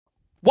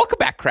Welcome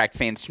back, Cracked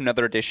fans, to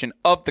another edition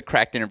of the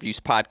Cracked Interviews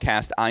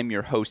podcast. I'm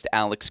your host,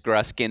 Alex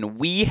Gruskin.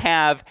 We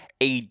have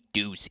a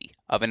doozy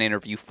of an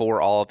interview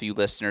for all of you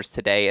listeners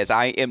today, as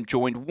I am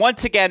joined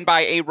once again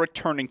by a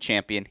returning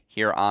champion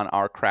here on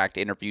our Cracked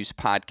Interviews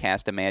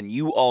podcast, a man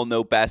you all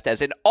know best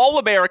as an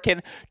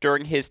All-American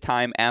during his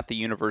time at the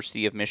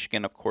University of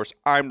Michigan. Of course,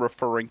 I'm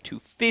referring to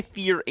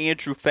fifth-year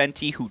Andrew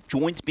Fenty, who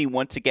joins me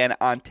once again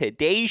on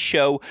today's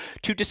show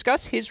to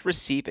discuss his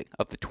receiving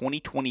of the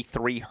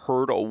 2023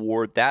 Hurd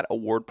Award. That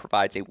award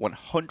provides a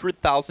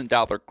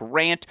 $100,000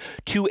 grant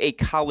to a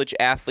college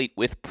athlete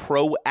with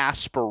pro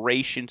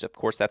aspirations. Of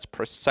course, that's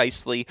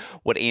precisely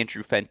what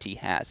Andrew Fenty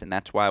has, and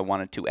that's why I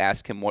wanted to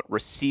ask him what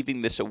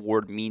receiving this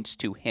award means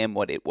to him,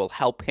 what it will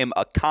help him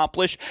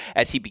accomplish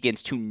as he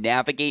begins to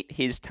navigate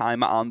his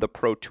time on the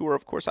Pro Tour.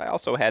 Of course, I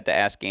also had to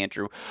ask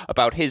Andrew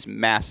about his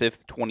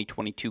massive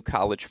 2022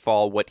 college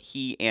fall, what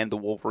he and the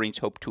Wolverines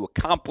hope to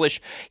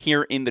accomplish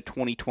here in the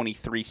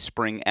 2023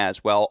 spring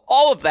as well.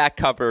 All of that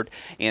covered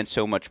and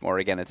so much more.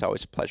 Again, it's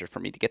always a pleasure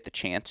for me to get the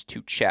chance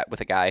to chat with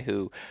a guy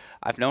who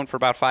I've known for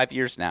about 5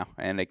 years now.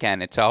 And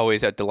again, it's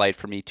always a delight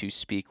for me to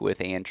speak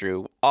with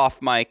Andrew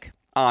off mic,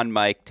 on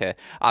mic, to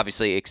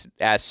obviously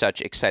as such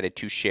excited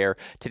to share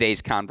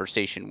today's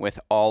conversation with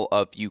all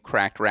of you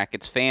Cracked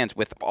Racquets fans.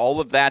 With all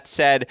of that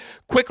said,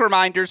 quick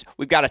reminders,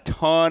 we've got a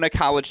ton of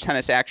college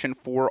tennis action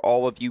for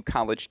all of you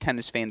college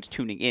tennis fans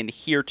tuning in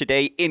here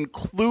today,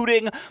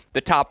 including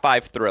the top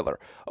 5 thriller,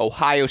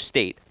 Ohio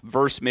State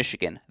versus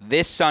Michigan,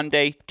 this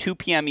Sunday, 2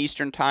 p.m.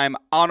 Eastern time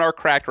on our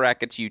Cracked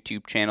Racquets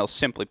YouTube channel.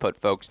 Simply put,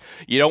 folks,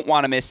 you don't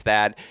want to miss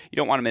that. You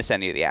don't want to miss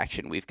any of the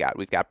action we've got.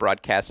 We've got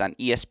broadcasts on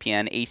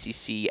ESPN,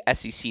 ACC,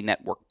 SEC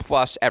Network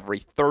Plus every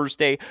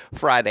Thursday,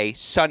 Friday,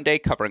 Sunday,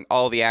 covering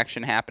all the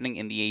action happening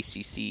in the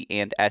ACC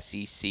and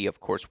SEC.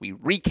 Of course, we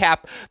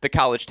recap the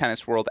college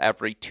tennis world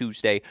every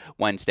Tuesday,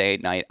 Wednesday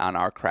night on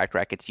our Cracked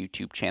Racquets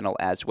YouTube channel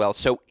as well.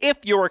 So if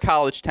you're a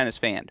college tennis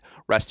fan,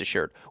 rest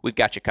assured, we've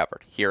got you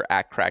covered here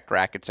at Cracked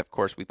Racquets. Of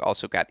course, we've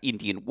also got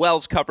Indian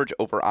Wells coverage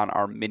over on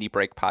our Mini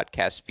Break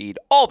podcast feed.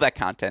 All that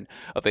content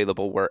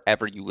available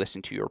wherever you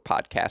listen to your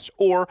podcasts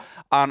or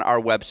on our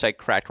website,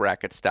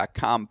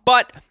 crackedrackets.com.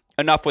 But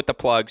enough with the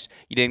plugs.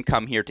 You didn't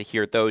come here to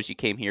hear those. You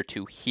came here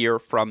to hear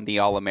from the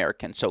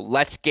All-American. So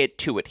let's get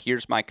to it.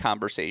 Here's my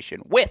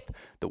conversation with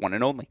the one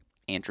and only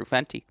Andrew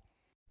Fenty.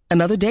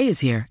 Another day is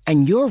here,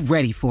 and you're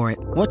ready for it.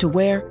 What to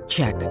wear?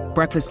 Check.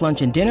 Breakfast,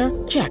 lunch, and dinner?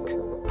 Check.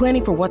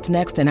 Planning for what's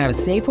next and how to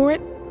save for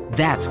it?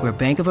 That's where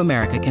Bank of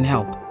America can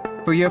help.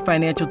 For your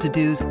financial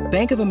to-dos,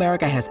 Bank of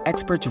America has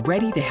experts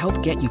ready to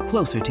help get you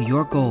closer to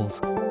your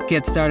goals.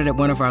 Get started at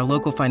one of our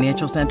local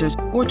financial centers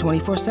or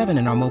 24/7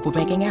 in our mobile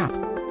banking app.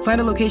 Find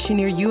a location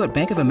near you at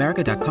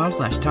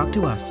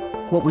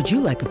bankofamerica.com/talktous. What would you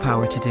like the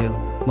power to do?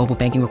 Mobile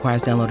banking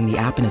requires downloading the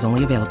app and is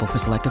only available for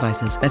select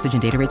devices. Message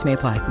and data rates may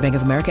apply. Bank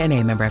of America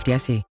N.A., member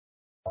FDIC.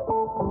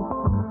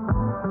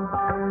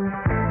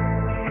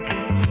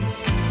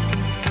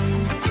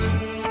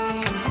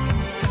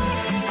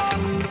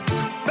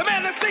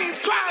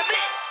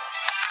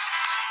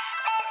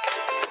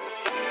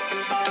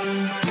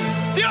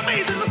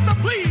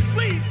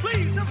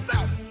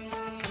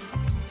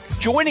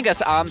 Joining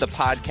us on the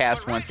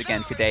podcast once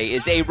again today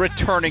is a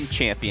returning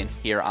champion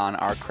here on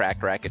our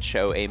Cracked Racquets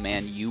show, a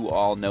man you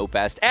all know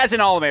best as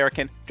an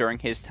All-American during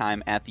his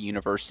time at the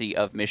University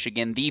of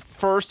Michigan, the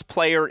first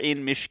player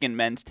in Michigan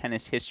men's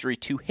tennis history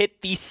to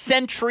hit the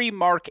century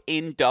mark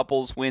in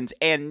doubles wins,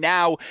 and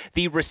now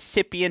the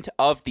recipient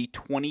of the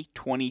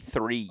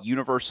 2023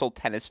 Universal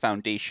Tennis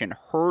Foundation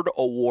Hurd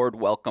Award.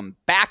 Welcome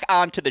back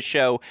onto the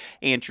show,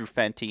 Andrew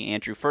Fenty.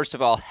 Andrew, first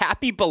of all,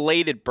 happy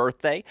belated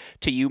birthday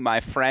to you, my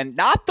friend.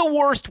 Not the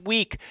worst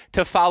week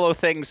to follow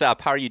things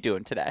up. How are you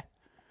doing today?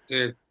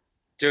 Dude,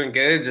 doing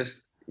good.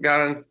 Just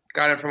got it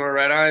from a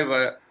red eye,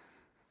 but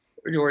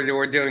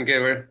we're doing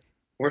good.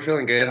 We're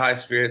feeling good. High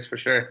spirits for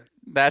sure.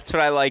 That's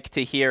what I like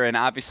to hear. And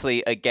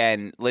obviously,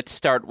 again, let's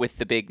start with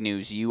the big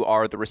news. You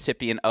are the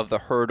recipient of the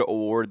Hurd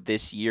Award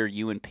this year.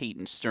 You and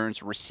Peyton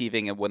Stearns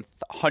receiving a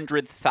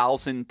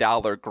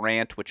 $100,000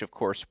 grant, which of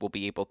course will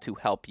be able to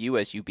help you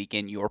as you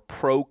begin your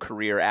pro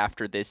career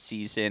after this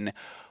season.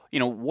 You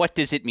know, what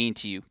does it mean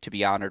to you to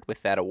be honored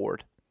with that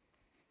award?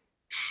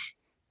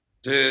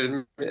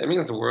 Dude, it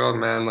means the world,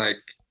 man. Like,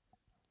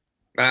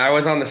 I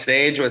was on the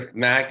stage with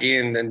Mackie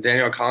and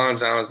Daniel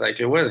Collins, and I was like,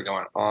 dude, what is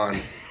going on?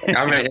 Like,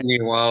 I'm at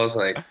Indian Wells.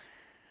 Like,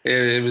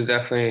 it was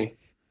definitely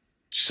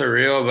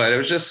surreal, but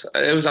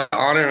it was an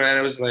honor, man.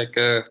 It was like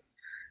it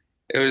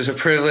was a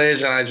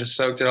privilege, and I just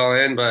soaked it all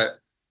in, but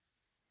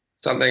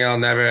something I'll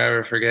never,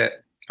 ever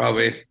forget.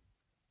 Probably,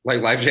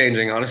 like,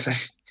 life-changing, honestly.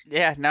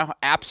 Yeah, no,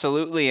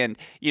 absolutely. And,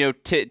 you know,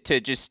 to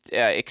just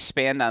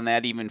expand on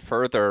that even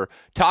further,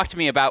 talk to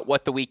me about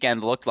what the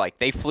weekend looked like.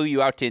 They flew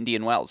you out to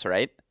Indian Wells,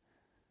 right?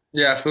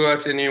 Yeah, I flew out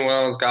to Indian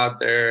Wells, got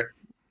there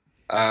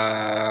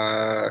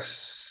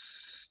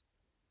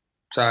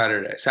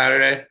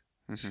Saturday.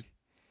 Mm-hmm.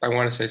 I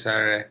want to say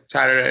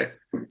Saturday.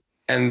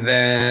 And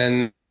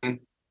then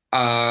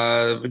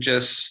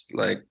just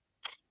like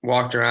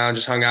walked around,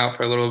 just hung out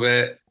for a little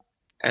bit.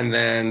 And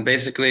then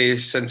basically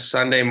since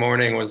Sunday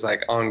morning was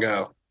like on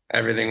go,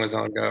 everything was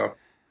on go.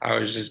 I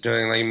was just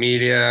doing like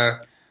media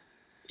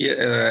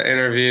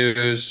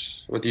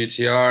interviews with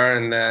UTR,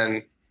 and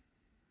then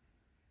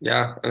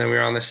yeah, and then we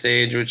were on the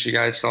stage, which you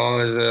guys saw.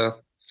 There's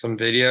some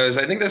videos.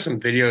 I think there's some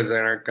videos that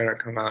are gonna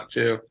come out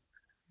too.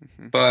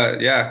 Mm-hmm. But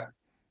yeah,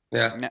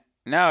 yeah.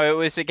 No, it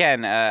was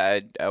again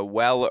a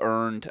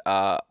well-earned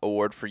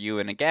award for you.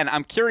 And again,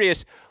 I'm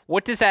curious,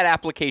 what does that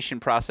application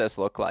process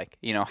look like?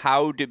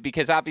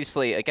 Because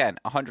obviously, again,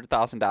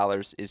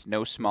 $100,000 is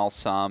no small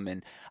sum,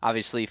 and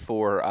obviously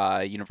for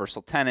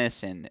Universal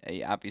Tennis and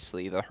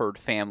obviously the Hurd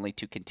family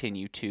to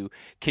continue to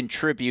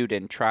contribute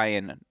and try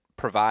and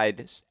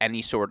provide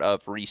any sort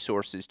of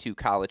resources to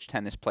college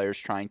tennis players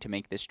trying to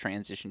make this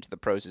transition to the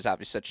pros is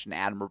obviously such an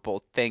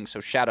admirable thing. So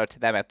shout out to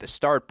them at the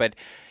start. But,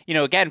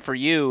 again, for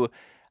you,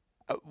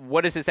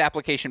 what does this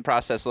application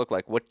process look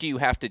like? What do you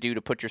have to do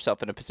to put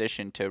yourself in a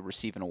position to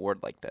receive an award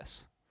like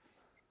this?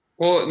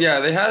 Well, yeah,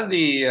 they had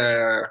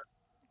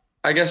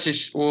I guess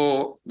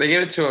they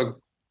gave it to a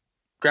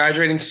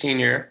graduating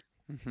senior,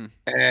 Mm-hmm.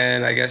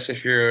 and I guess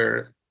if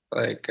you're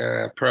like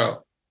a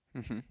pro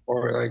Mm-hmm.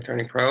 or like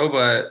turning pro,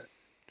 but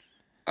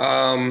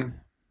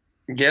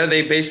yeah,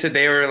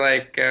 they were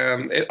like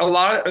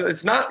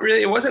it's not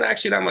really, it wasn't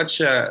actually that much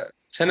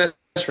tennis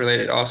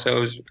related. Also, it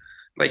was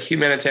like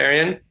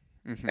humanitarian.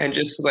 Mm-hmm. And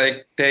just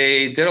like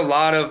they did a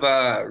lot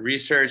of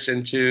research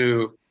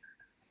into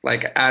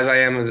like as I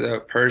am as a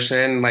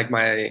person, like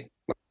my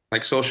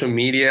like social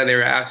media. They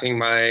were asking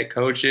my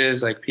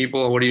coaches, like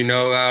people, what do you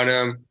know about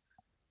him?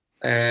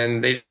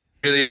 And they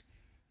really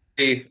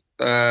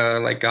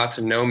like got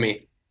to know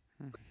me.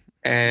 Yeah.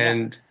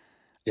 And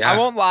I yeah,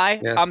 won't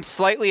lie. yeah. I'm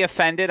slightly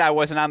offended I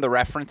wasn't on the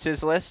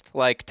references list.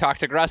 Like, talk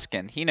to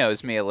Gruskin. He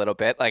knows me a little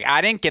bit. Like,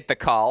 I didn't get the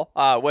call,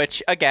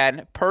 which,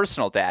 again,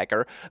 personal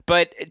dagger.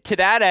 But to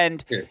that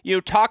end, Yeah.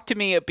 talk to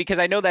me, because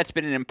I know that's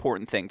been an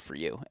important thing for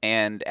you.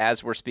 And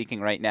as we're speaking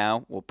right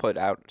now, we'll put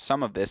out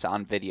some of this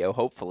on video,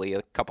 hopefully,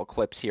 a couple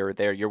clips here or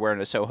there. You're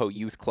wearing a Soho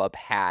Youth Club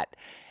hat.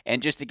 And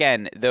just,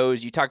 again,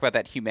 you talk about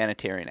that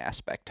humanitarian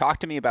aspect. Talk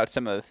to me about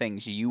some of the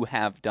things you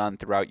have done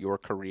throughout your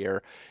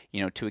career,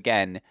 to,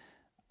 again,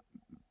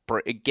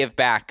 give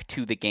back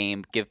to the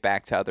game, give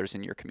back to others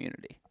in your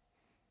community.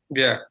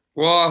 Yeah.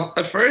 Well,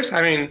 at first,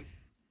 I mean,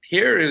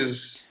 here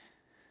is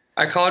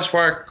at College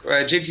Park,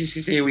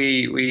 JTCC,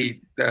 we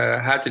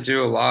had to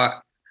do a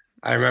lot.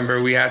 I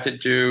remember we had to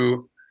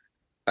do,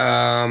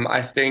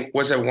 I think,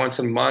 was it once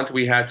a month?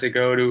 We had to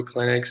go to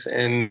clinics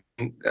in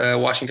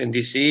Washington,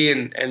 D.C.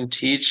 and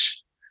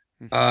teach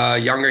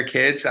younger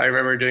kids. I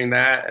remember doing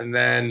that. And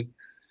then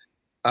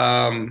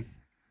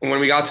when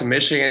we got to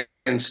Michigan,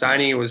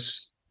 Steiny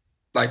was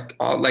like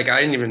we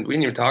didn't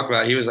even talk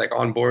about it. He was like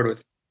on board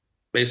with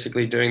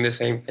basically doing the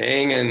same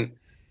thing,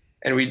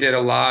 and we did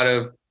a lot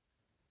of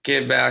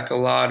give back.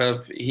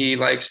 He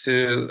likes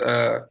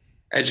to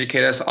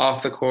educate us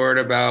off the court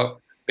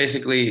about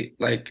basically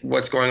like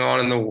what's going on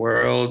in the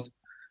world,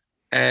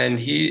 and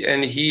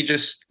he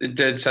just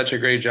did such a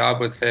great job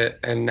with it.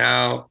 And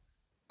now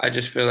I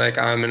just feel like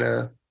I'm in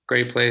a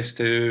great place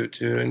to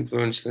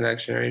influence the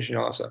next generation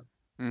also.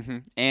 Mm-hmm.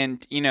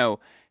 And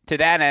to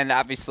that end,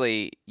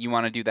 obviously, you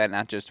want to do that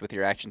not just with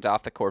your actions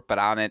off the court, but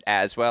on it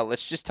as well.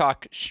 Let's just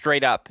talk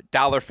straight up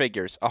dollar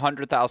figures,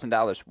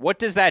 $100,000. What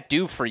does that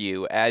do for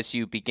you as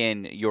you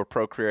begin your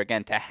pro career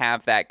again, to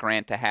have that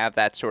grant, to have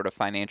that sort of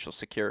financial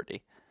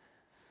security?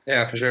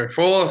 Yeah, for sure.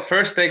 Well,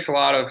 first takes a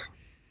lot of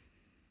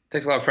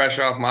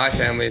pressure off my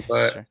family,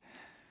 but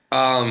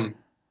Sure.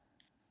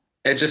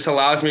 it just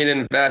allows me to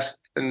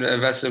invest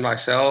in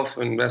myself,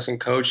 invest in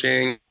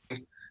coaching,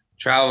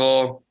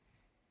 travel,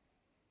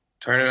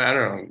 tournament. I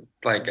don't know,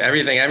 like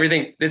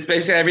everything. It's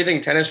basically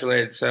everything tennis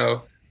related.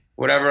 So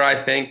whatever I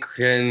think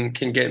can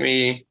get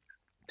me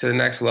to the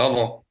next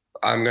level,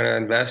 I'm gonna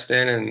invest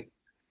in, and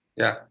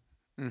yeah.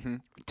 Mm-hmm.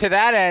 To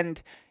that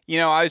end,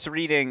 I was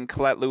reading,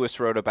 Colette Lewis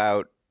wrote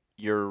about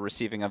your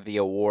receiving of the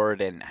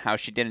award and how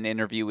she did an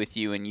interview with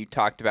you, and you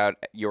talked about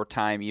your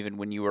time even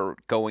when you were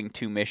going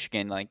to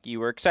Michigan. Like, you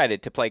were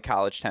excited to play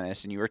college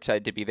tennis, and you were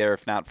excited to be there,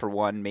 if not for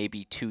 1,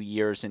 maybe 2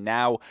 years. And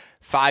now,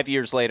 5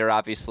 years later,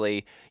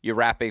 obviously, you're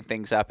wrapping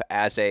things up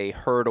as a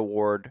Hurd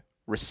Award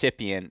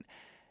recipient.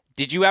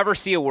 Did you ever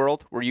see a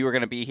world where you were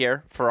going to be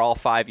here for all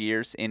 5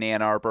 years in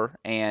Ann Arbor?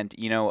 And,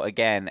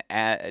 again,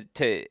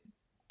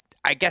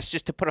 I guess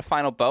just to put a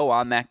final bow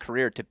on that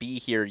career, to be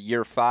here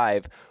year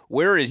 5,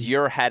 where is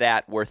your head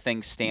at where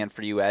things stand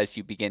for you as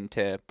you begin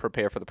to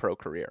prepare for the pro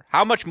career?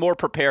 How much more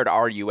prepared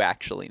are you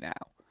actually now?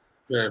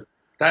 Sure.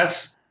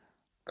 That's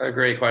a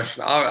great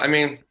question. I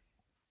mean,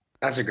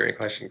 that's a great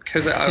question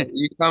because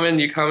you come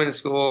into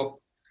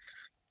school.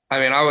 I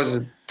mean, I was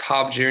a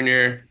top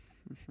junior.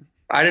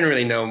 I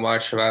didn't know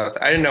much about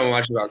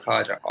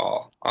college at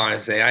all,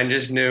 honestly. I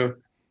just knew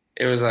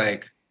it was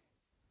like,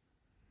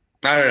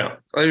 I don't know.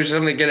 It was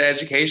something to get an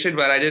education,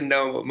 but I didn't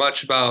know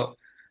much about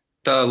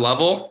the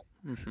level.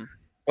 Mm-hmm.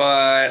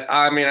 But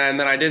I mean, and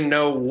then I didn't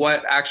know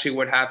what actually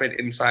would happen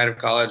inside of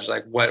college,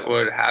 like what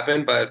would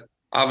happen. But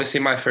obviously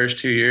my first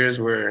 2 years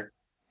were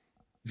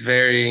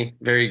very,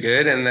 very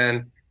good. And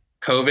then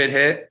COVID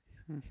hit.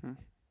 Hmm.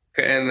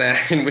 And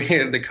then we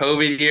had the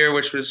COVID year,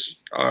 which was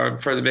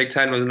for the Big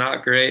Ten was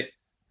not great.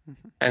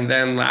 And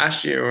then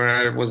last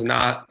year was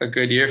not a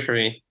good year for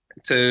me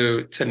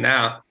to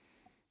now.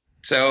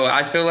 So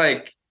I feel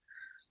like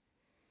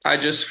I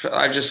just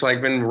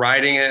like been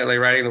riding it, like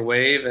riding the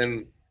wave,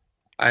 and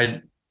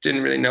I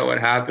didn't really know what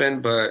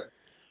happened, but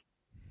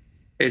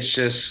it's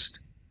just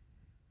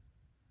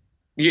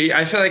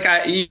I feel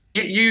like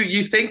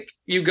you think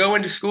you go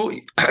into school,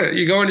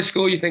 you go into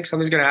school, you think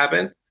something's gonna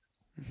happen,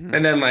 Hmm.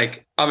 and then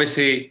like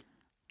obviously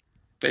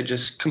they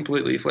just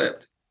completely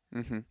flipped.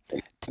 Hmm.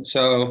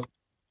 So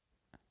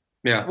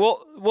yeah.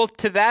 Well,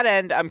 to that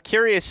end, I'm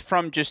curious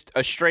from just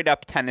a straight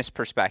up tennis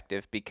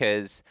perspective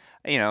because,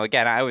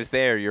 again, I was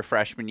there your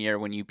freshman year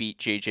when you beat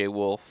JJ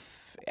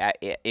Wolf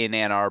in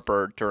Ann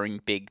Arbor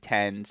during Big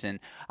Tens, and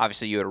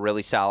obviously you had a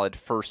really solid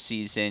first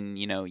season.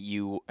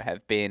 You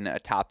have been a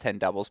top 10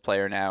 doubles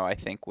player now, I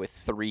think, with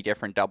 3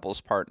 different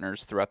doubles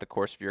partners throughout the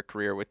course of your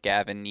career with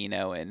Gavin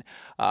Nino and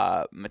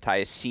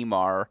Matthias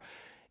Simar.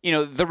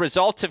 The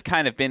results have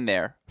kind of been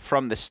there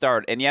from the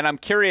start, and yet I'm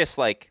curious,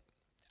 like,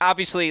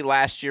 obviously,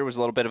 last year was a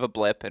little bit of a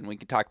blip, and we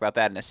can talk about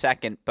that in a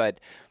second. But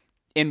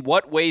in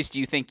what ways do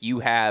you think you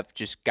have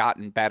just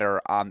gotten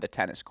better on the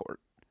tennis court?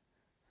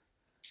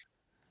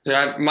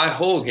 Yeah, my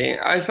whole game.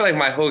 I feel like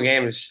my whole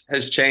game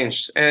has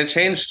changed, and it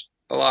changed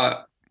a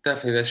lot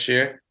definitely this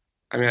year.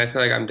 I mean, I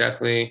feel like I'm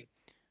definitely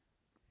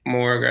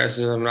more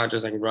aggressive. I'm not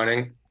just like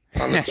running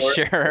on the court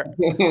Sure.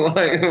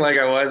 like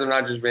I was. I'm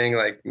not just being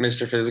like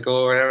Mr. Physical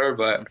or whatever.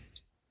 But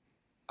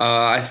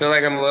I feel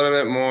like I'm a little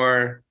bit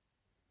more.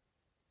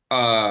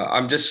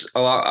 I'm just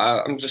a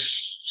lot. I'm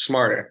just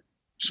smarter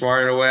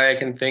in a way. I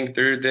can think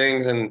through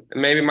things, and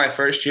maybe my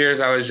first years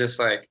I was just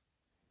like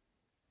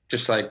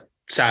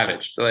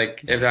savage.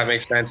 Like if that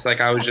makes sense.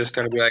 Like I was just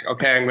gonna be like,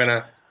 okay, I'm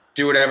gonna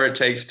do whatever it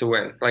takes to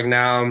win. Like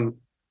now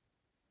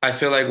I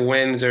feel like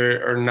wins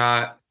are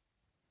not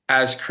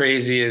as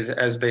crazy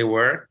as they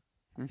were.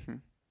 Hmm.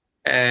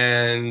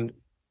 And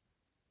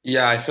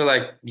yeah, I feel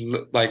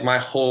like my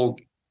whole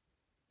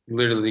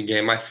literally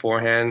game, my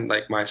forehand,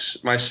 like my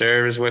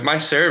serve is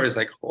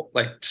like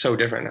so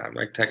different now,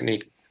 like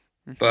technique.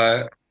 Hmm.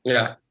 But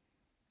yeah,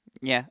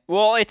 Yeah.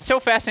 Well, it's so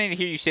fascinating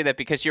to hear you say that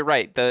because you're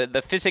right. The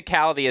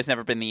physicality has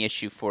never been the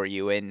issue for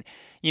you. And,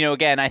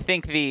 again, I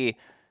think the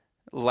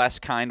less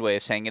kind way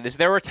of saying it is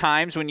there were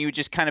times when you would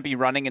just kind of be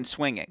running and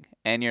swinging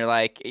and you're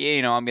like,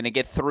 I'm going to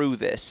get through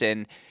this.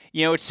 And,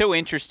 it's so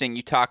interesting.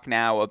 You talk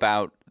now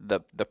about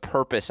the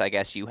purpose, I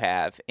guess, you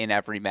have in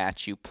every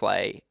match you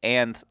play.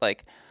 And,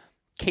 like,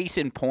 case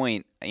in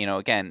point,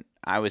 again,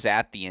 I was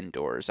at the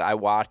indoors. I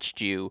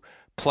watched you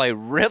play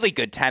really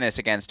good tennis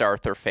against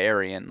Arthur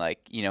Ferry and, like,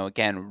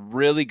 again,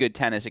 really good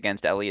tennis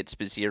against Elliot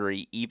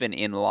Spizzirri, even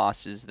in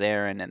losses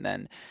there. And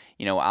then,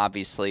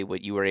 obviously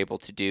what you were able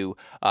to do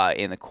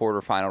in the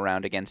quarterfinal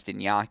round against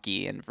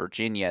Iñaki in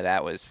Virginia,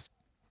 that was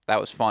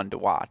fun to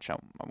watch. I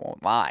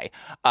won't lie.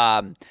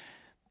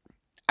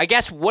 I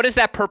guess, what does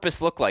that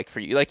purpose look like for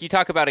you? Like you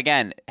talk about,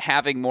 again,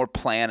 having more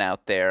plan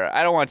out there.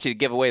 I don't want you to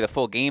give away the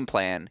full game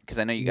plan because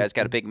I know you guys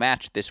got a big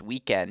match this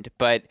weekend.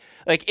 But,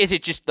 like, is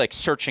it just, like,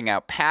 searching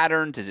out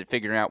patterns? Is it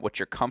figuring out what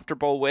you're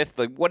comfortable with?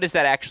 Like, what does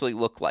that actually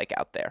look like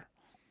out there?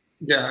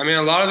 yeah. I mean,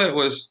 a lot of it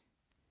was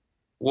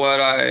what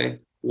I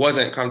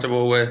wasn't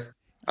comfortable with,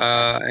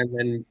 Okay. and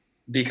then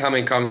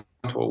becoming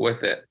comfortable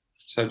with it.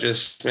 So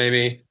just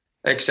maybe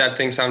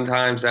accepting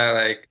sometimes that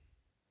like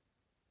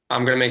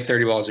I'm gonna make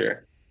 30 balls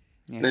here.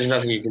 Yeah. There's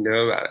nothing you can do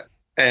about it.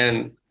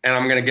 And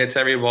I'm gonna get to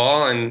every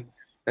ball and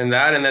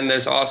then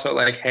there's also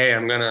like, hey,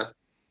 I'm gonna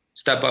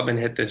step up and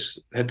hit this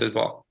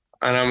ball.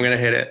 And I'm gonna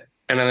hit it.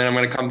 And then I'm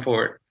gonna come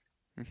forward.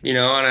 Mhm.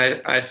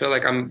 And I feel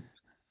like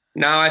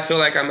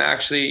I'm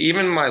actually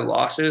even my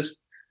losses,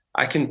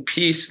 I can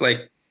piece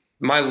like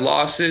my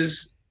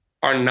losses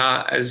are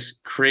not as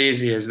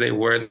crazy as they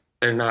were.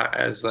 They're not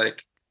as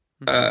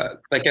Mhm.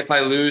 like if I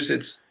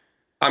lose,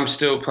 I'm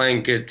still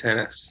playing good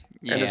tennis,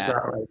 and it's Yeah.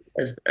 not like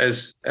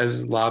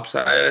as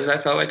lopsided as I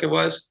felt like it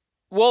was.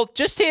 Well,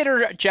 just to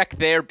interject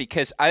there,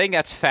 because I think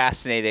that's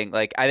fascinating.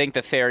 Like, I think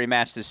the Ferry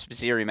match, the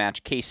Spizzirri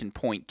match, case in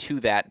point to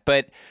that.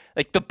 But,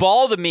 like, the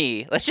ball to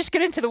me, let's just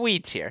get into the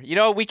weeds here.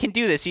 We can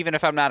do this even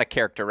if I'm not a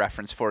character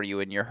reference for you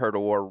in your Herd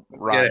of War Get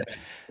run. it?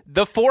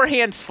 The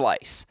forehand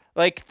slice.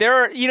 Like, there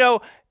are,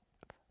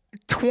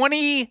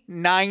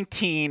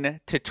 2019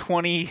 to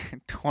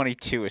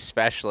 2022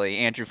 especially,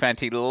 Andrew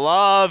Fenty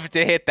loved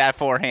to hit that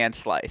forehand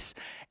slice.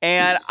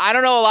 And I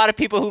don't know a lot of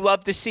people who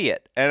love to see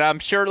it. And I'm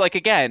sure, like,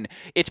 again,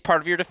 it's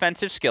part of your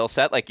defensive skill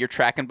set. Like, you're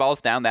tracking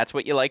balls down. That's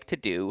what you like to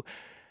do.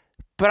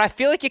 But I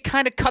feel like you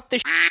kind of cut the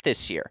shit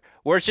this year,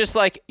 where it's just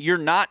like you're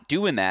not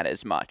doing that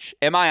as much.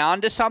 Am I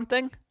onto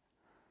something?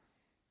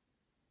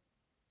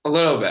 A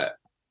little bit.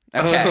 A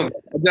Okay. little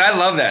bit. Dude, I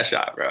love that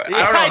shot, bro. Yeah,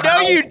 I don't I know know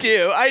how you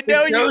do. I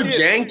know it's you so do.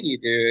 janky,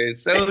 dude.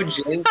 It's so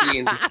janky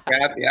and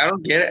scrappy. I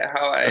don't get it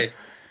how I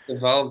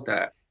developed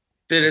that.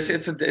 Dude,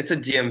 it's a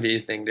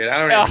DMV thing, dude. I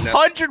don't even know.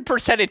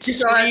 100%. It You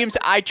saw that? screams,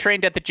 I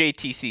trained at the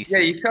JTCC. Yeah,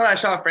 you saw that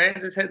shot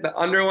Francis hit the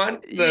under one,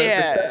 the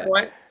step Yeah.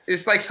 point.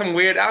 It's like some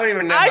weird. I don't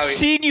even know I've how he.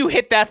 seen you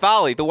hit that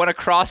volley, the one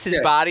across his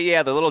Yeah. body.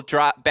 Yeah, the little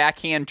drop,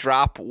 backhand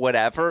drop,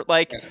 whatever.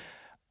 Like, Yeah.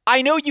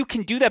 I know you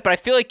can do that, but I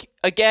feel like,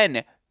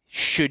 again,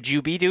 should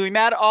you be doing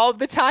that all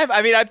the time?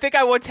 I mean, I think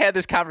I once had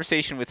this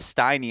conversation with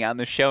Steiny on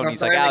the show, and No,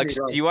 he's like, Steiny Alex,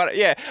 wrong. do you want to,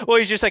 yeah. Well,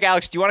 he's just like,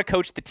 Alex, do you want to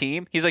coach the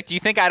team? He's like, do you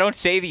think I don't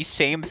say these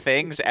same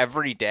things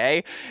every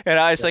day? And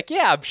I was like,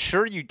 yeah, I'm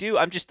sure you do.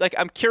 I'm just like,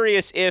 I'm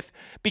curious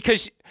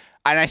because,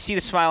 and I see the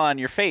smile on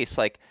your face,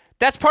 like,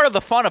 that's part of the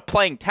fun of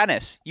playing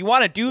tennis. You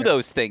want to do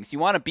those things. You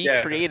want to be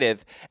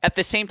creative. At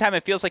the same time,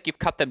 it feels like you've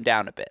cut them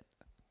down a bit.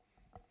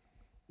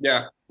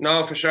 Yeah,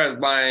 no, for sure.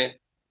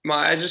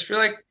 I just feel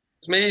like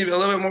it's maybe a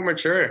little bit more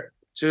mature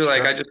too.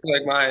 Like Sure. I just feel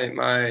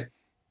like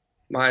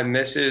my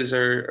misses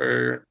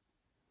are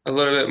a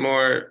little bit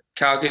more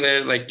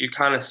calculated. Like you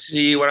kind of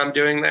see what I'm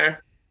doing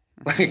there.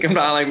 Like I'm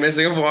not like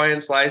missing a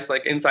forehand slice,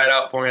 like inside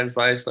out forehand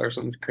slice or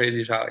some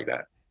crazy shot like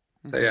that.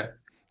 So yeah.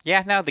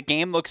 Yeah, no, the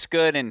game looks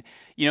good. And,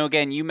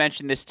 again, you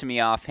mentioned this to me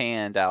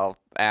offhand. I'll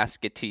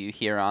ask it to you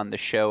here on the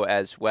show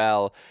as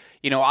well.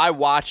 I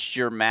watched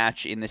your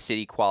match in the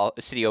City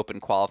Open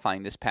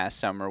qualifying this past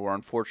summer where,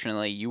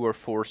 unfortunately, you were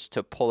forced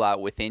to pull out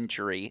with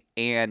injury.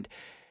 And,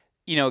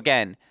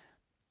 again,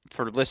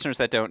 for listeners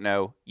that don't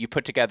know, you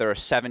put together a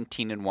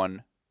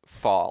 17-1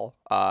 fall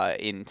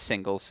in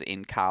singles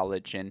in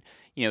college. And,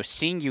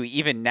 seeing you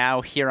even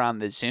now here on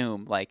the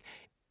Zoom, like,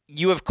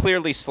 you have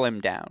clearly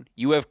slimmed down.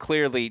 You have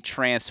clearly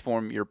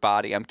transformed your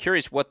body. I'm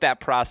curious what that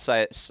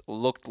process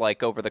looked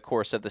like over the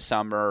course of the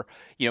summer,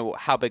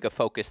 how big a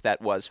focus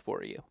that was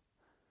for you.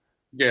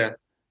 Yeah.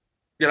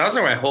 Yeah, that was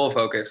like my whole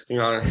focus, to be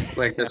honest,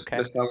 like this Okay.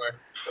 this summer.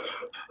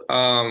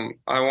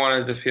 I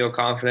wanted to feel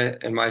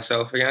confident in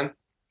myself again.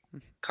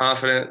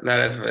 Confident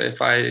that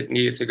if I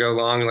needed to go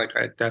long, like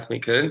I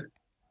definitely could.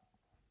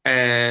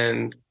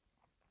 And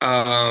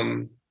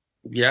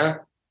yeah,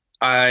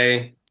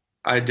 I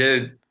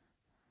did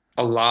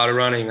a lot of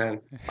running,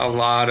 man. A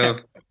lot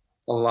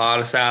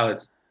of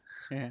salads.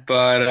 Yeah.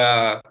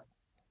 But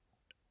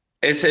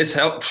it's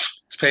helped.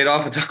 It's paid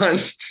off a ton.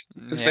 It's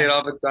paid Yeah.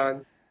 off a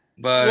ton.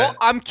 But Well,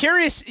 I'm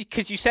curious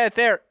because you said it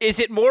there. Is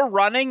it more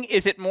running?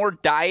 Is it more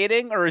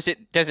dieting? Or does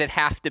it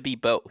have to be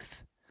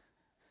both?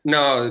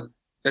 no,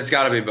 it's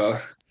got to be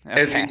both.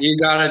 Okay. You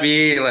got to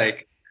be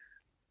like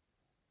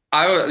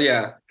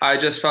I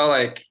just felt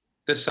like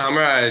this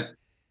summer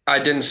I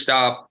didn't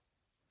stop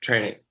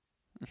training.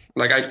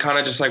 Like I kind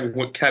of just like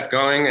kept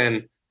going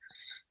and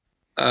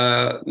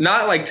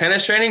not like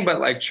tennis training, but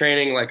like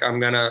training like I'm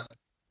gonna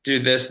do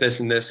this, this,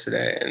 and this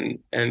today,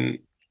 and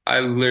I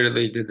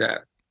literally did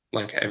that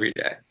like every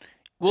day.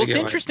 Well, to it's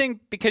get interesting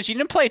because you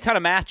didn't play a ton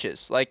of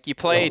matches. Like you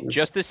played No.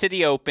 just the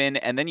City Open,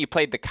 and then you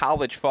played the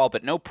college fall,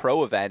 but no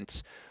pro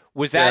events.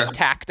 Was that Yeah.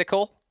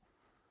 tactical?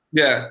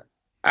 Yeah.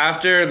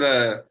 After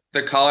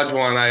the college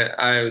one,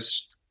 I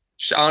was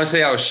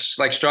honestly I was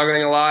like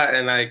struggling a lot,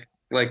 and I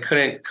like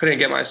couldn't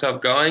get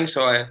myself going,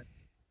 so I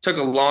took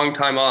a long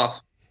time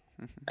off,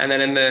 and then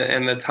in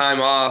the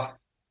time off,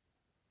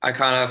 I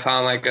kind of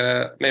found like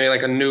maybe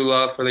like a new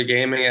love for the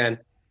game again,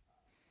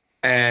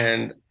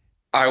 and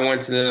I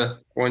went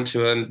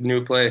to a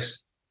new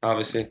place,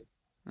 obviously.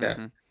 Yeah.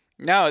 Mhm.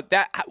 No,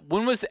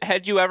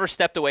 had you ever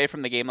stepped away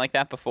from the game like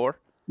that before?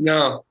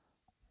 No,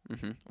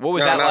 What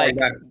was no, that not like?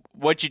 that.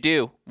 What'd you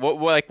do? What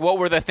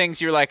were the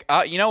things you're like,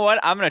 you know what?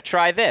 I'm gonna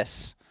try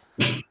this.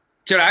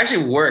 Dude, I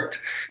actually worked.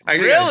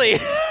 Really?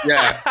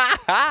 Yeah.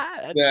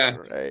 That's Yeah.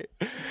 great.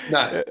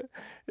 Nuts.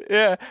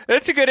 Yeah,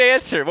 that's a good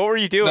answer. What were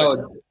you doing?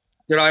 No,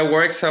 dude, I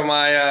worked. So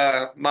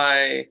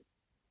my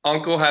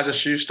uncle has a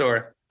shoe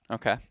store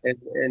Okay.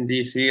 in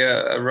DC,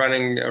 a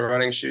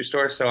running shoe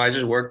store. So I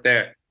just worked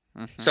there.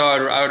 Mhm. So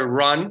I would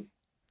run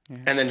Yeah.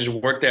 and then just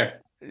work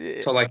there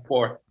till like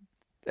 4.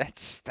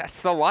 That's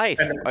the life.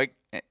 Like,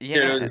 Dude,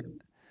 yeah. it was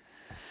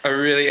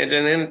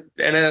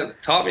and it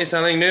taught me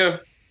something new.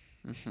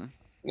 Mhm.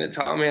 It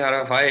taught me how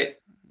to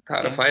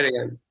fight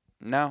again.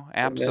 No,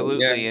 yeah.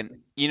 absolutely.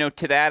 And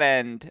to that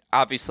end,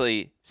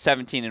 obviously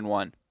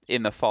 17-1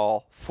 in the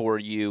fall for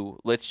you.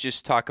 Let's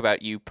just talk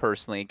about you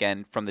personally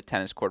again from the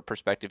tennis court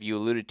perspective. You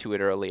alluded to it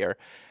earlier.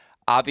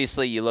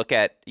 Obviously, you look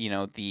at,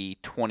 the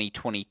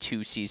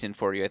 2022 season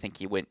for you. I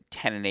think you went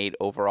 10-8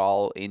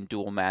 overall in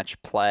dual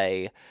match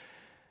play.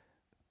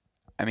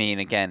 I mean,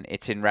 again,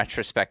 it's in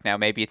retrospect now.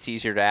 Maybe it's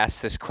easier to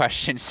ask this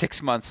question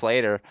 6 months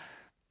later.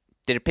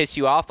 Did it piss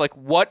you off? Like,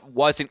 what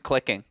wasn't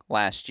clicking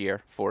last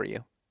year for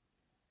you?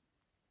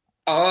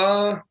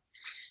 I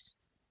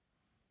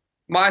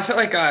felt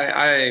like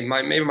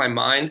maybe my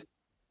mind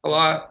a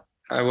lot.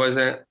 I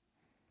wasn't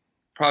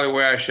probably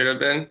where I should have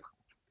been.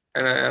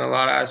 And in a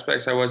lot of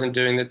aspects, I wasn't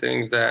doing the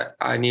things that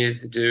I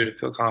needed to do to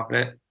feel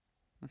confident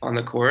on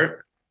the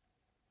court.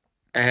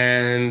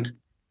 And,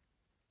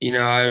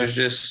 I was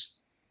just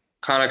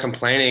kind of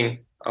complaining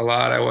a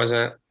lot. I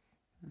wasn't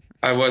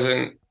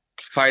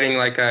fighting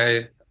like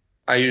I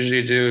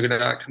usually do,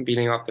 not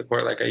competing off the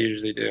court like I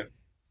usually do.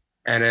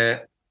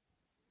 And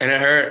And it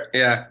hurt.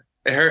 Yeah,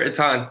 it hurt a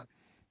ton.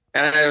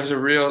 And it was a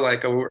real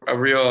like a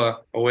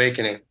real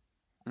awakening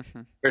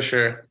Hmm. for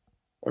sure.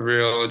 A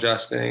real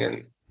adjusting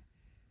and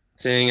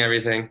seeing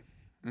everything.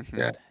 Hmm.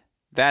 Yeah.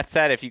 That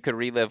said, if you could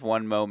relive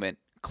one moment,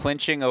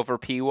 clinching over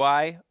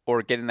PY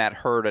or getting that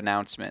herd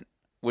announcement,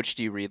 which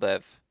do you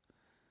relive?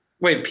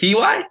 Wait,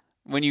 PY?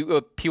 When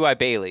you PY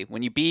Bailey,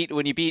 when you beat Oh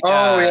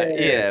yeah, yeah,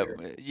 yeah,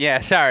 yeah. yeah,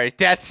 sorry,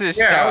 that's just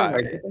Yeah, I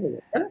was like,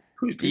 what?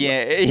 Who's PY?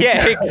 yeah,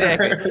 yeah,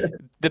 exactly.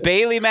 The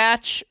Bailey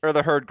match or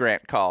the Herd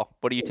Grant call?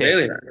 What are you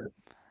Bailey taking? match.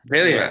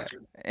 Bailey Yeah, match.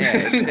 yeah,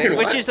 exactly.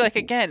 Which What? is like,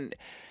 again,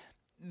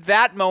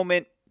 that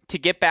moment to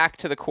get back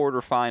to the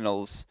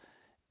quarterfinals.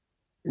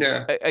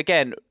 Yeah.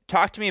 Again,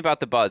 talk to me about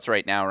the buzz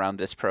right now around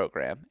this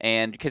program.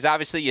 And because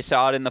obviously you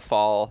saw it in the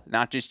fall,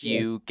 not just Yeah.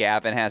 you.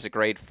 Gavin has a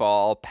great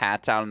fall.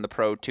 Pat's out on the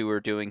pro tour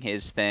doing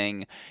his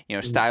thing.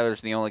 Styler's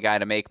the only guy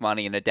to make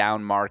money in a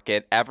down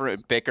market.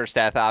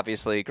 Bickerstaff,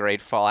 obviously, a great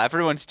fall.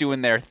 Everyone's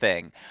doing their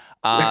thing.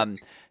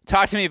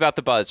 Talk to me about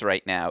the buzz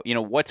right now.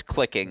 What's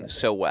clicking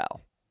so well?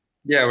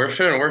 Yeah, we're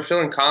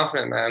feeling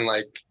confident, man.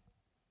 Like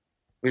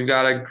we've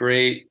got a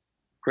great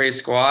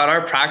squad.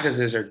 Our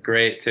practices are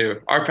great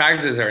too. Our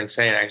practices are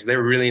insane, actually.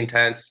 They're really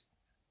intense,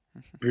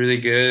 really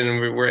good,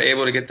 and we're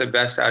able to get the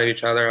best out of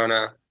each other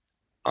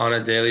on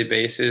a daily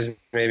basis,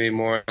 maybe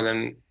more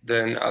than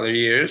other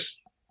years.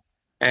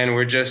 And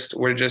we're just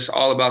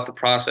all about the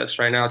process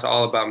right now. It's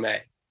all about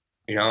May.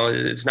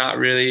 It's not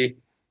really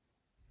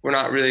we're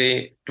not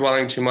really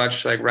dwelling too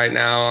much like right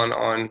now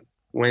on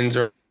wins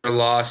or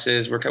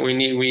losses. We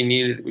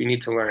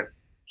need to learn.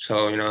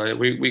 So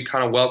we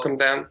kind of welcome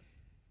them,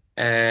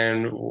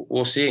 and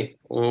we'll see.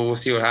 We'll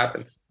see what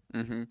happens.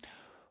 Hmm.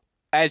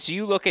 As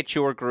you look at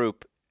your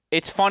group,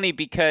 it's funny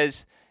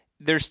because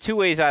there's two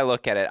ways I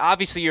look at it.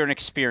 Obviously, you're an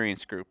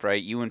experienced group,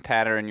 right? You and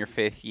Pat are in your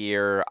fifth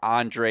year.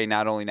 Andre,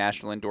 not only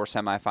national indoor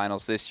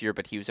semifinals this year,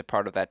 but he was a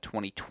part of that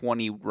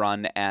 2020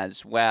 run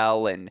as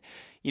well. And,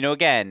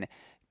 again,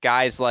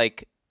 guys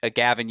like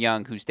Gavin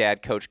Young, whose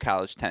dad coached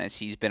college tennis,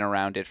 he's been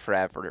around it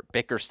forever.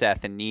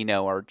 Bickerstaff and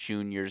Nino are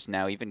juniors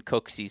now. Even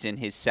Cooksy's in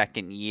his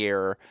second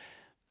year.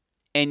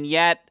 And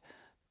yet,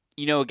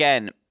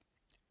 again,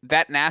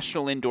 that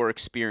national indoor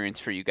experience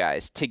for you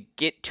guys to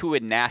get to a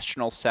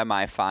national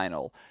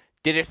semifinal,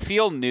 did it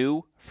feel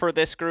new for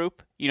this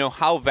group?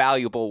 How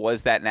valuable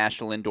was that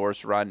national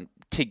indoors run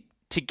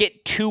to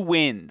get 2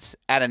 wins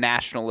at a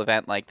national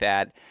event like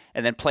that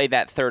and then play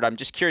that third? I'm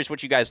just curious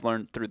what you guys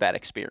learned through that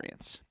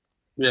experience.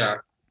 Yeah,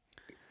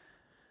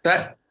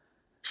 that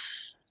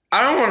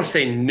I don't want to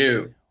say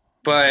new,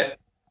 but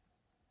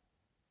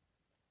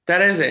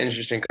that is an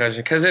interesting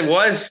question because it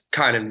was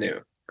kind of new,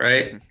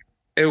 right?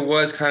 It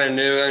was kind of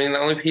new. I mean, the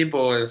only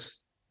people is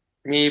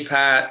me,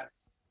 Pat,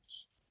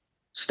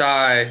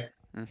 Sty,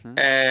 Mm-hmm.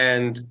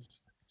 and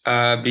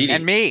And Beatty.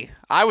 me.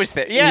 I was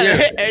there. Yeah,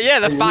 Yeah, yeah,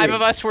 the and five you.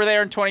 of us were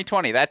there in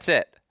 2020. That's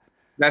it.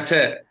 That's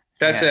it.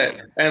 That's Yeah.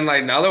 it. And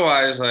like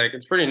otherwise, like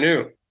it's pretty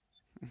new.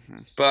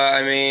 Mhm. But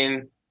I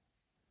mean,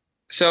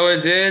 so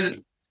it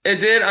did. It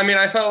did. I mean,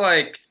 I felt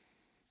like,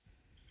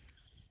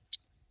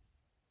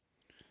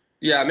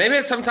 yeah,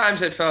 maybe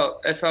sometimes it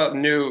felt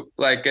new,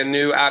 like a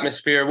new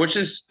atmosphere, which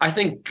is I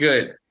think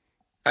good,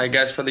 I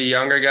guess, for the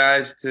younger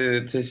guys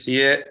to see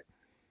it.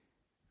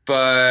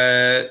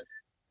 But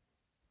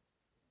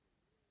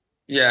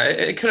yeah,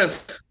 it could have.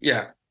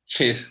 Yeah,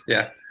 jeez,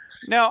 yeah,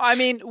 No, I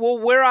mean, well,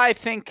 where I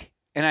think,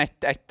 and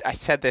I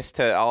said this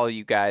to all of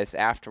you guys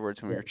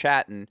afterwards when we were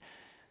chatting.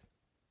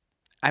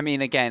 I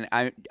mean, again,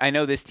 I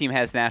know this team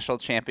has national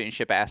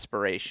championship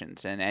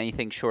aspirations, and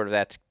anything short of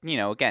that's,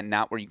 again,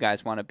 not where you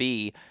guys want to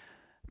be.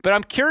 But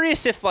I'm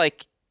curious if,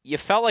 like, you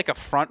felt like a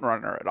front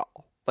runner at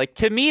all. Like,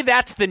 to me,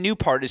 that's the new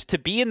part, is to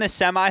be in the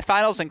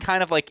semifinals and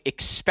kind of, like,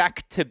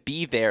 expect to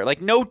be there.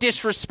 Like, no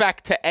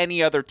disrespect to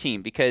any other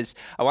team, because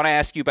I want to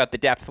ask you about the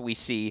depth we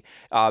see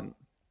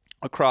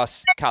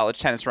across college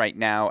tennis right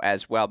now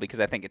as well,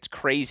 because I think it's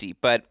crazy.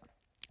 But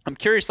I'm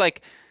curious,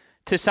 like,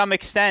 to some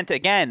extent,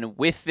 again,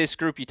 with this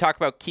group, you talk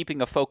about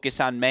keeping a focus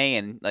on May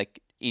and, like,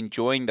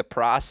 enjoying the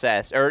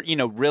process, or,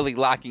 really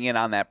locking in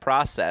on that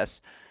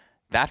process.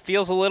 That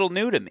feels a little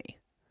new to me.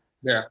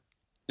 yeah,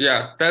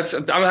 yeah.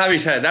 I'm happy you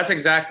said it.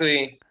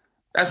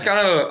 That's kind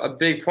of a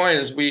big point.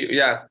 Is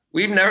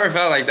we've never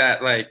felt like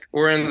that. Like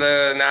we're in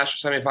the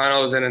national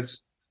semifinals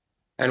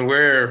and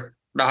we're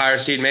the higher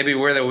seed. Maybe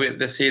we're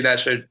the seed that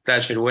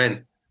should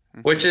win,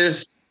 which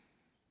is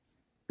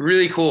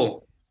really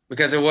cool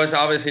because it was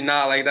obviously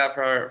not like that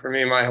for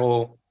me my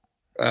whole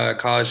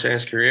college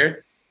tennis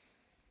career.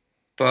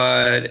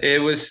 But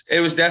it was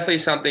definitely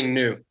something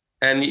new.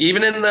 And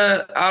even in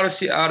the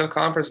out of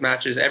conference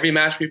matches, every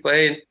match we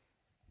played,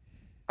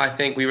 I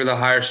think we were the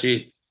higher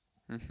seed,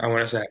 I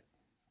want to say.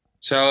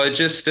 So it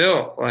just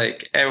still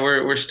like, and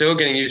we're still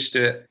getting used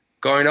to it.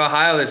 Going to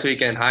Ohio this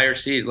weekend, higher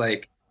seed,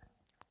 like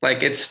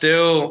it's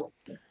still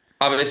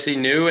obviously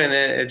new, and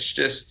it's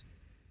just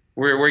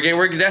we're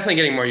definitely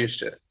getting more used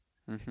to it.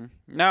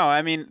 No,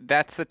 I mean,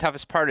 that's the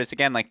toughest part is,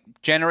 again, like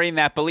generating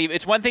that belief.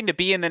 It's one thing to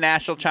be in the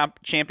national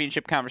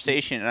championship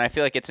conversation, and I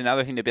feel like it's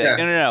another thing to be like,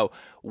 no,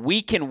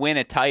 we can win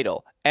a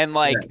title. And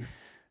like,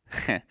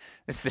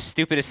 it's the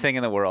stupidest thing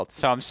in the world,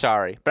 so I'm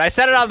sorry. But I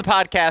said it on the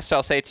podcast, so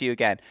I'll say it to you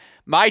again.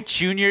 My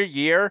junior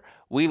year,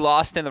 we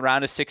lost in the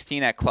round of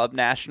 16 at Club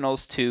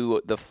Nationals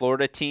to the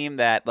Florida team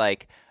that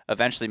like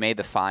eventually made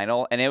the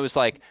final, and it was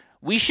like,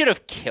 we should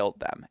have killed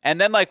them.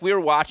 And then, like, we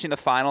were watching the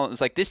final. It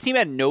was like, this team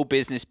had no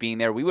business being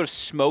there. We would have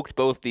smoked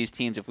both these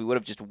teams if we would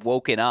have just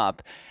woken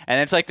up.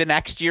 And it's like the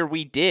next year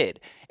we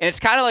did. And it's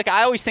kind of like,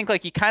 I always think,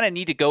 like, you kind of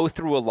need to go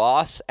through a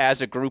loss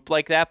as a group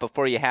like that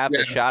before you have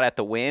the shot at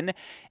the win.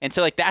 And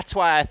so, like, that's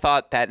why I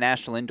thought that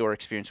National Indoor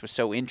experience was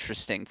so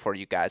interesting for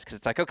you guys. Because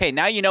it's like, okay,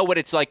 now you know what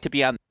it's like to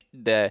be on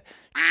the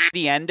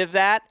end of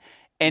that.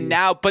 And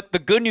now, but the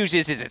good news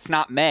is it's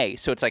not May.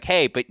 So it's like,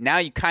 hey, but now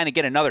you kind of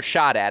get another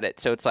shot at it.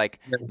 So it's like,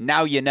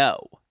 now you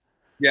know.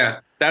 Yeah,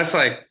 that's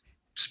like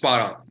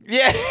spot on.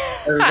 Yeah.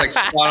 It was like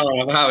spot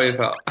on of how we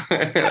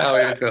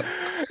felt.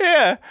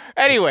 Yeah.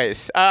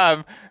 Anyways,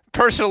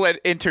 personal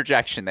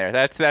interjection there.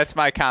 That's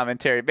my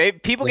commentary.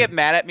 People get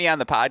mad at me on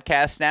the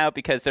podcast now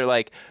because they're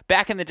like,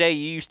 back in the day,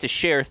 you used to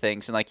share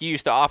things and like you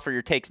used to offer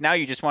your takes. Now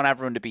you just want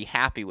everyone to be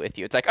happy with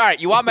you. It's like, all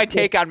right, you want my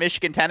take on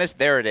Michigan tennis?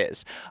 There it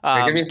is.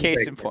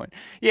 Case in point.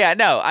 Yeah,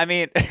 no, I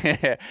mean,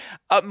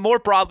 more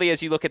broadly,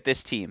 as you look at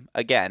this team,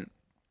 again,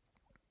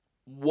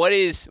 what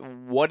is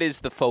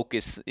the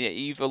focus?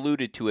 You've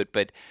alluded to it,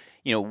 but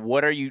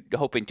what are you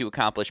hoping to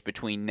accomplish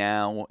between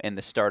now and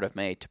the start of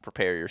May to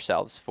prepare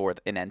yourselves for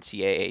an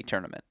NCAA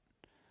tournament?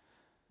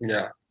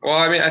 Yeah. Well,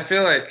 I mean, I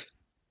feel like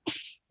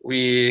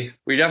we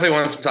definitely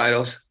want some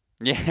titles.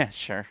 Yeah,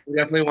 sure. We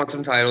definitely want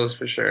some titles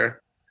for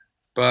sure.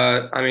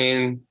 But I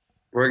mean,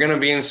 we're gonna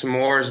be in some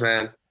wars,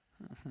 man.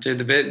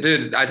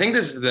 Dude, I think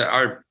this is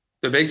the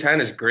Big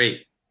Ten is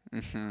great.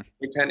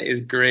 Big Ten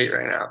is great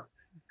right now,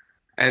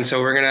 and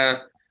so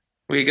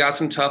we got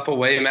some tough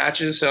away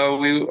matches,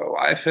 so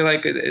I feel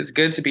like it's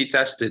good to be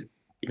tested.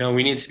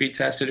 We need to be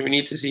tested. We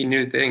need to see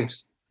new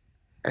things.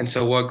 And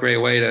so what great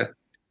way to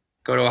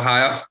go to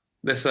Ohio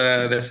this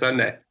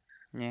Sunday.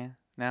 Yeah,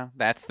 no,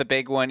 that's the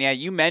big one. Yeah,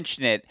 you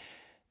mentioned it.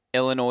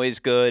 Illinois is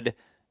good.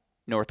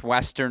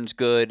 Northwestern's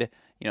good.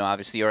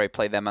 Obviously you already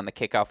played them on the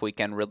kickoff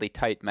weekend. Really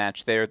tight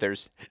match there.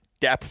 There's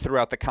depth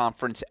throughout the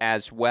conference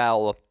as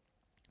well.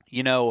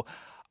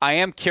 I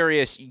am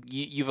curious.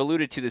 You've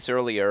alluded to this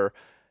earlier.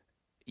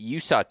 You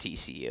saw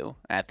TCU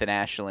at the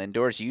National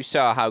Indoors. You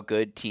saw how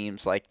good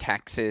teams like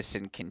Texas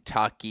and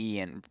Kentucky,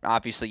 and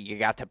obviously you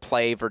got to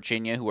play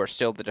Virginia, who are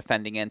still the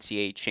defending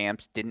NCAA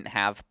champs, didn't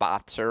have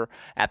Botzer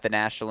at the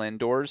National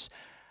Indoors.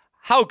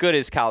 How good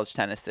is college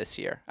tennis this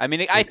year? I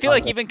mean, I feel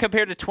like even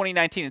compared to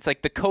 2019, it's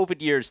like the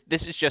COVID years,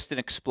 this is just an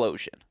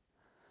explosion.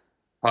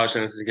 College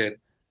tennis is good.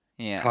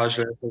 Yeah. College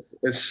tennis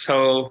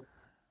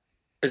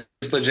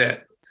it's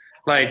legit.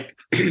 Like,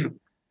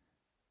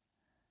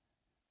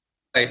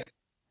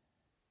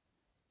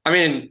 I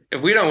mean,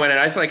 if we don't win it,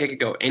 I feel like it could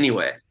go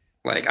anyway.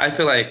 Like, I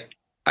feel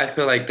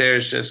like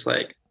there's just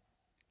like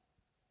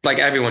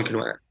everyone can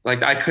win it.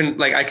 Like,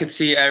 I could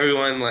see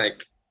everyone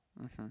like,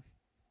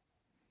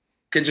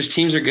 just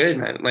teams are good,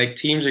 man. Like,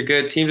 teams are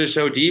good. Teams are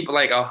so deep.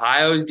 Like,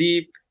 Ohio's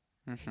deep.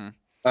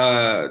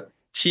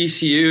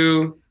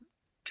 TCU,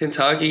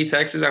 Kentucky,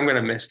 Texas. I'm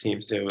gonna miss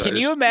teams too. Can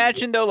you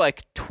imagine though,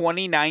 like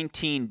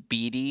 2019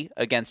 Beatty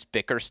against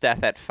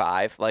Bickersteth at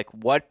 5? Like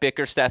what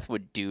Bickersteth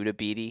would do to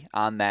Beatty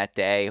on that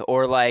day,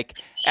 or like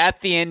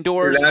at the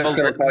indoors,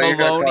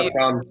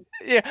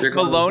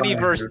 Maloney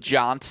versus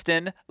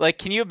Johnston. Like,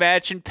 can you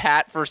imagine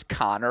Pat versus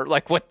Connor?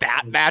 Like what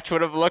that match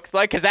would have looked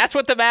like? Because that's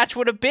what the match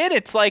would have been.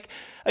 It's like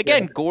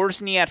again,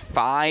 Gorsny at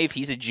 5.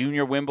 He's a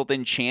junior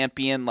Wimbledon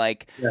champion.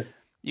 Like. Yeah.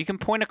 You can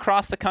point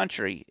across the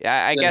country.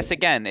 I guess,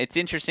 again, it's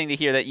interesting to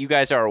hear that you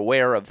guys are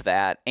aware of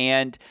that.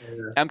 And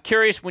I'm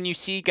curious, when you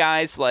see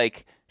guys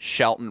like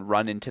Shelton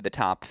run into the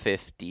top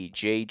 50,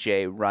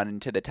 JJ run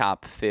into the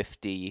top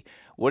 50,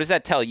 what does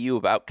that tell you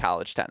about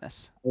college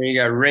tennis? You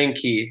got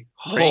Rinky,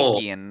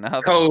 and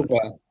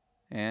Kova.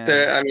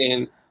 Yeah. I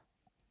mean,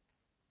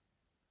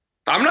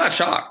 I'm not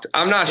shocked.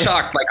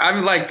 Like,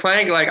 I'm like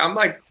playing,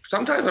 like,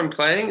 sometimes I'm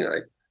playing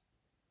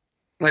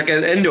like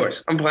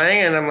indoors. I'm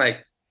playing and I'm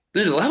like,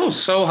 dude, the level's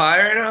so high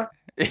right now.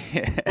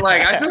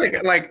 Like, I feel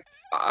like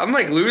I'm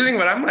like losing,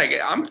 but I'm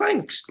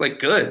playing like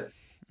good.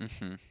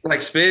 Like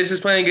Spiz is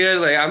playing good.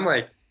 Like, I'm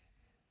like,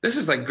 this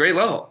is like great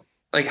level.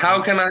 Like,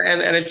 how can I?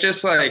 And it's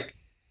just like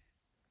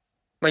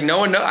no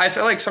one knows. I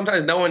feel like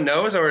sometimes no one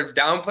knows or it's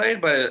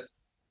downplayed, but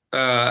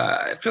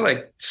I feel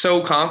like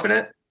so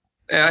confident,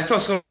 and I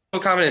feel so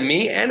confident in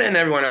me and in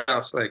everyone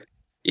else. Like,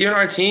 even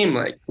our team,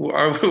 like,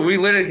 we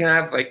literally can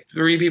have like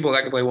 3 people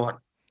that can play one.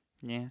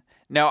 Yeah.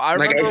 No, I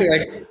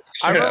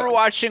remember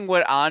watching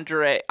what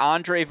Andre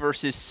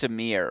versus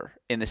Samir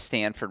in the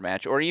Stanford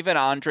match, or even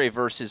Andre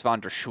versus Von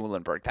der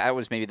Schulenberg. That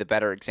was maybe the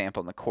better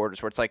example in the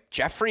quarters, where it's like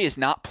Jeffrey is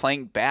not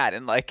playing bad,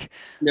 and like,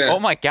 oh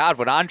my God,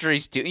 what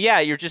Andre's doing. Yeah,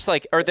 you're just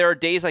like, or there are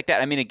days like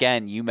that. I mean,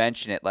 again, you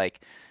mentioned it, like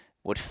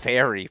what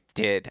Ferry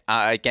did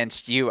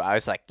against you, I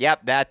was like,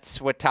 yep,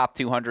 that's what top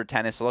 200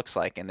 tennis looks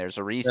like, and there's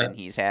a reason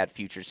he's had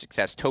future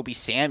success. Toby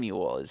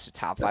Samuel is a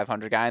top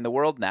 500 guy in the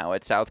world now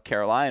at South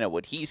Carolina,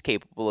 what he's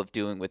capable of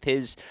doing with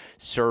his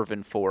serve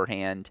and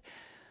forehand.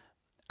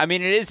 I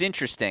mean, it is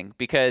interesting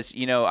because,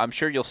 I'm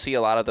sure you'll see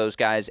a lot of those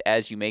guys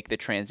as you make the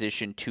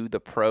transition to the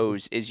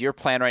pros. Is your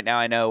plan right now?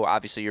 I know,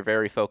 obviously, you're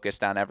very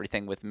focused on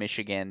everything with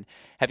Michigan.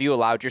 Have you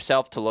allowed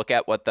yourself to look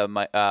at what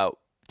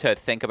to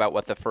think about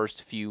what the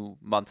first few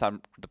months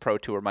on the pro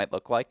tour might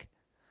look like?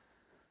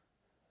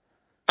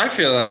 I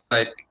feel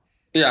like,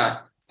 yeah,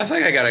 I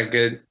think I got a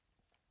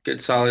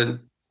good solid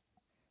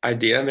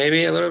idea,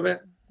 maybe a little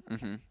bit.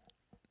 Mm-hmm.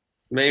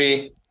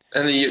 Maybe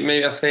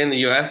I'll stay in the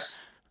U.S.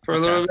 for a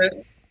little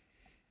bit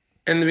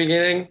in the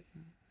beginning,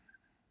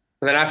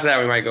 and then after that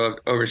we might go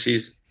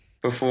overseas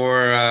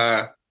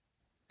before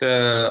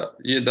the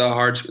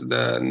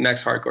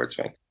next hard court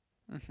swing.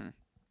 Mm-hmm.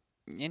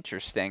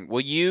 Interesting.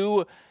 Do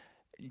you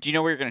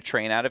know where you're going to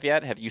train out of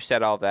yet? Have you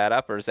set all that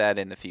up, or is that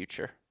in the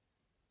future?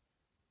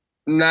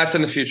 That's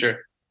in the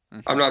future.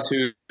 Mm-hmm. I'm not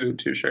too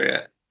sure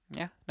yet.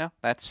 Yeah, no,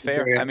 that's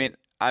fair. Sure. I mean,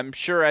 I'm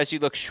sure as you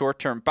look short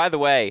term. By the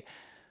way,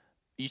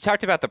 you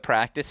talked about the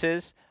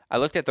practices. I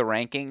looked at the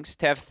rankings.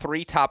 To have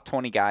 3 top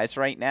 20 guys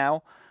right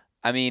now,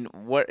 I mean,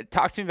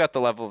 talk to me about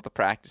the level of the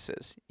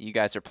practices you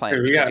guys are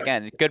playing. Because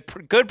again, good.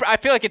 I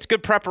feel like it's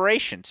good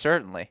preparation.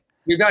 Certainly,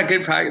 we've got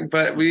good practice,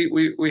 but we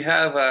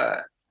have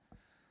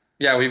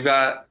we've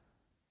got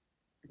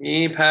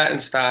me, Pat, and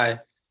Sty,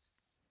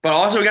 but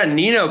also we got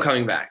Nino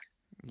coming back.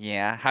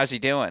 Yeah, how's he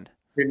doing?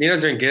 Dude,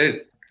 Nino's doing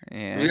good.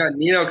 Yeah, we got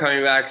Nino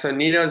coming back, so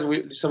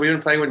we've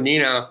been playing with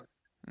Nino,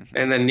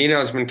 and then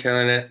Nino's been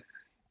killing it.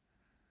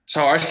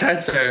 So our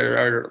sets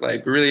are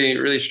like really,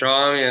 really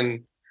strong,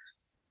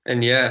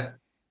 and yeah,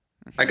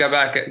 I got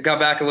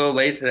back a little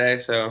late today,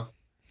 so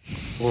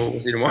we'll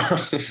see tomorrow.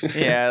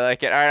 Yeah, I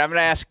like it. All right, I'm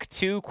gonna ask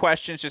 2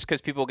 questions just because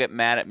people get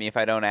mad at me if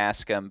I don't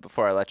ask them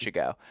before I let you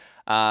go.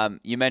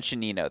 You mentioned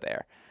Nino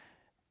there.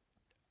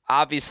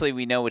 Obviously,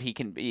 we know what he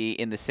can be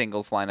in the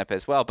singles lineup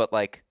as well, but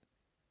like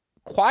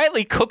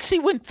quietly,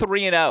 Cooksey went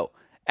 3-0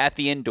 at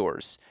the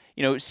indoors.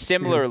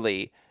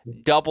 Similarly.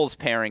 Doubles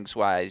pairings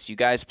wise, you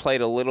guys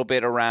played a little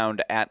bit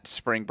around at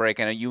spring break.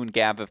 I know you and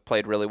Gav have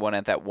played really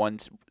at that one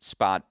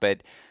spot,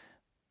 but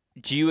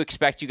do you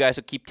expect you guys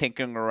to keep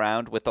tinkering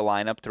around with the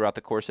lineup throughout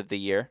the course of the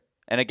year?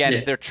 And again,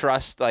 is there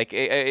trust? Like,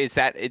 does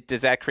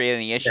that create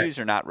any issues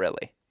or not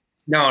really?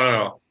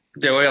 No.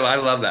 Joel, I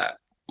love that.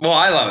 Well,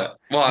 I love it.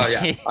 Well,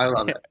 yeah, I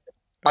love it.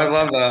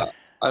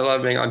 I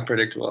love being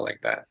unpredictable like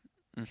that.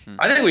 Mm-hmm.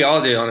 I think we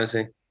all do,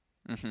 honestly.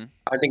 Mm-hmm.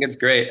 I think it's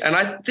great, and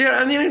I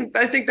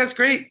think that's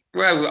great.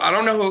 I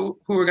don't know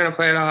who we're gonna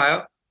play in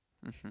Ohio.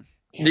 Mm-hmm.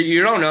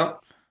 You don't know.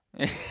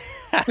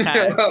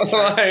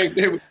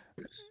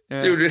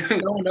 Dude,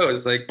 no one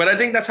knows. But I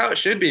think that's how it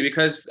should be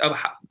because of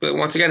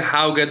once again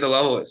how good the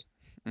level is.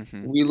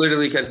 Mm-hmm.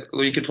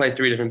 We could play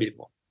 3 different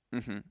people,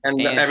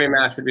 and every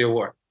match would be a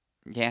war.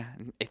 Yeah,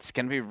 it's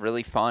going to be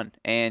really fun.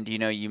 And,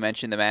 you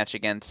mentioned the match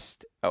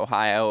against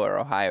Ohio or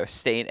Ohio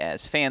State,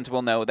 as fans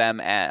will know them,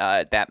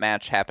 that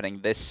match happening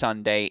this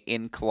Sunday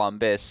in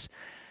Columbus.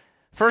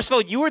 First of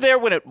all, you were there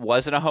when it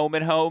wasn't a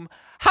home-and-home.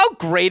 How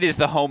great is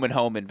the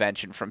home-and-home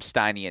invention from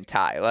Steiny and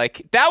Ty?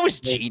 Like, that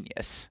was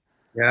genius.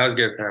 Yeah, that was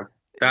good for him.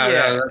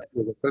 That's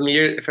good.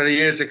 For the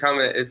years to come,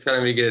 it's going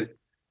to be good.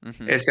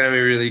 Mm-hmm. It's going to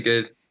be really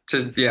good.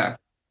 Yeah,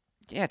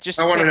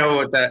 I want to know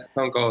what that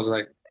phone call was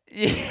like.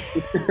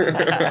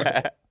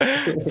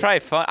 Probably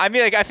fun. I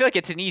mean, I feel like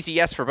it's an easy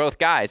yes for both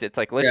guys. It's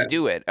like, let's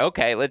do it.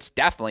 Okay, let's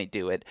definitely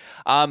do it.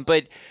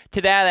 But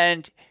to that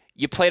end,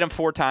 you played them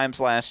 4 times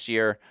last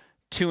year,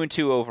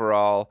 2-2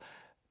 overall.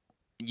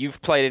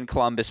 You've played in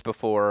Columbus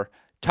before.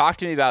 Talk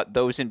to me about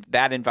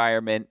that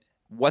environment,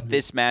 what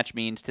this match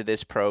means to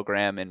this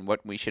program, and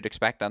what we should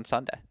expect on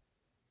Sunday.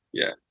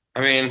 Yeah,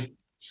 I mean,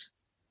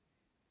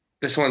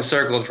 this one's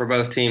circled for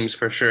both teams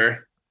for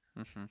sure.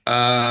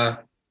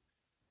 Mm-hmm.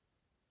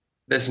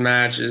 This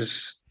match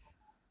is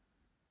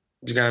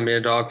going to be a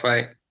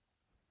dogfight.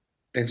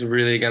 It's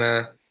really going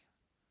to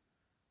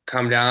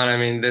come down. I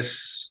mean,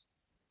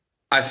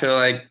 I feel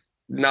like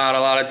not a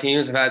lot of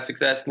teams have had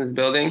success in this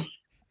building,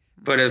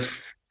 but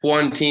if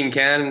one team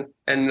can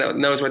and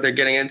knows what they're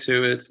getting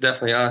into, it's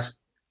definitely us.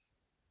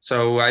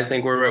 So I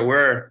think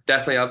we're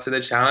definitely up to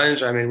the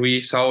challenge. I mean, we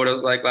saw what it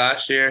was like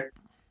last year,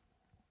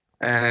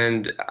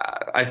 and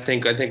I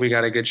think we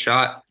got a good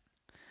shot.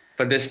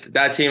 But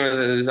that team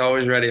is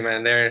always ready,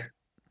 man.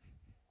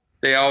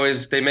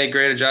 They make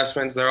great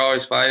adjustments. They're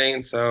always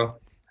fighting. So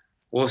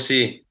we'll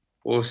see.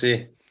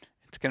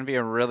 It's going to be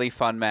a really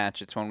fun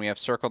match. It's one we have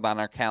circled on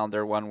our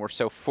calendar, one we're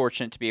so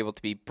fortunate to be able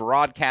to be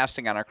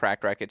broadcasting on our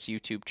Cracked Racquets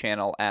YouTube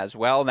channel as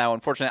well. Now,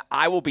 unfortunately,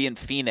 I will be in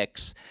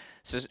Phoenix,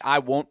 so I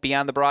won't be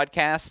on the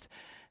broadcast.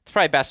 It's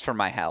probably best for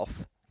my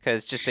health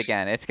because just,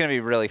 again, it's going to be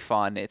really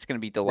fun. It's going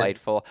to be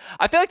delightful. Yeah.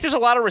 I feel like there's a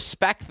lot of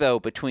respect, though,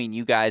 between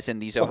you guys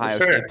and these Ohio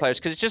State players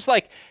because it's just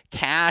like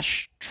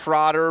Cash,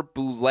 Trotter,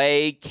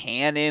 Boulay,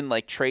 Cannon,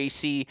 like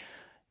Tracy.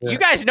 You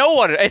guys know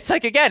what it's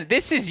like. Again,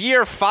 this is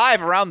year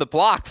 5 around the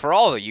block for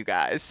all of you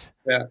guys.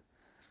 Yeah.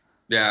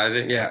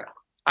 Yeah.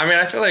 I mean,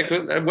 I feel like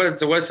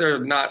what's there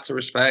not to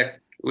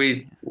respect?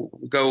 We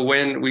go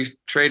win, we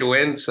trade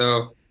wins.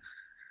 So,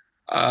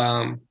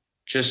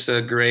 just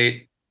a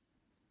great,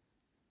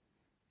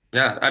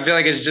 yeah, I feel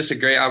like it's just a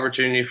great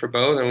opportunity for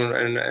both,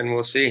 and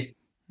we'll see.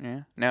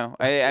 Yeah, no,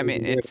 I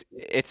mean,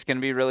 it's going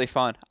to be really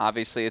fun.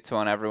 Obviously, it's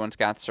one everyone's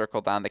got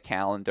circled on the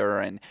calendar,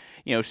 and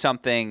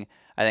something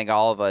I think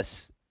all of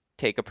us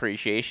take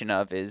appreciation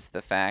of is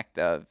the fact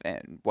of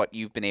and what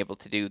you've been able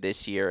to do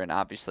this year, and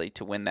obviously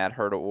to win that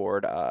Hurt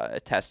Award,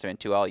 a testament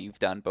to all you've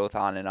done both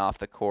on and off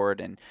the court.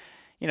 And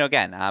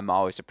again, I'm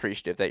always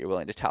appreciative that you're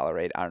willing to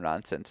tolerate our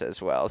nonsense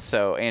as well.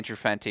 So, Andrew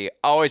Fenty,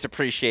 always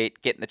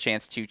appreciate getting the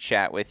chance to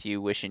chat with you,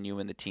 wishing you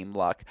and the team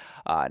luck,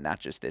 not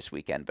just this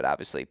weekend, but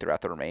obviously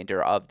throughout the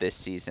remainder of this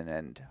season,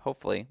 and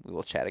hopefully we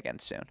will chat again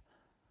soon.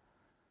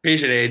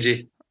 Appreciate it,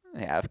 AG.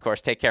 Yeah, of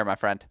course. Take care, my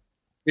friend.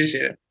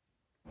 Appreciate it.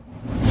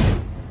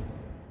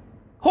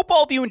 Hope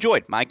all of you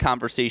enjoyed my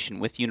conversation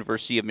with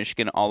University of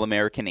Michigan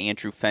All-American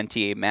Andrew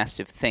Fenty. A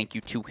massive thank you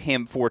to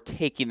him for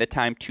taking the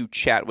time to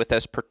chat with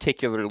us,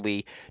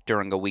 particularly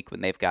during a week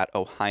when they've got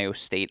Ohio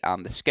State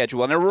on the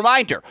schedule. And a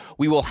reminder,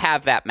 we will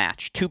have that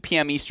match, 2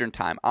 p.m. Eastern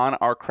Time, on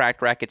our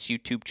Cracked Racquets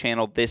YouTube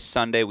channel this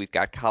Sunday. We've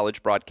got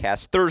college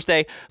broadcasts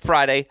Thursday,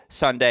 Friday,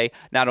 Sunday,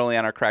 not only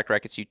on our Cracked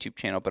Racquets YouTube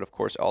channel, but of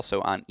course also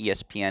on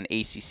ESPN,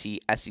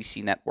 ACC,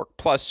 SEC Network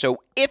Plus.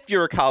 So if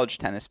you're a college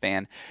tennis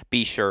fan,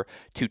 be sure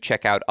to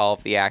check out all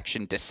of the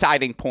action,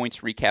 deciding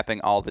points,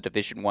 recapping all the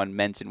Division I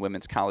men's and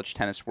women's college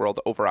tennis world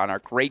over on our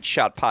Great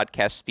Shot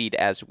podcast feed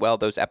as well.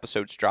 Those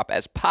episodes drop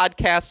as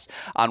podcasts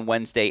on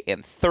Wednesday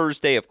and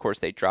Thursday. Of course,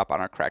 they drop on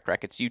our Crack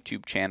Racquets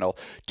YouTube channel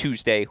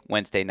Tuesday,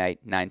 Wednesday night,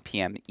 9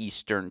 p.m.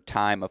 Eastern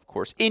Time. Of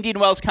course, Indian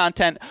Wells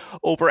content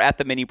over at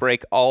the Mini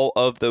Break. All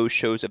of those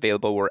shows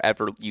available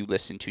wherever you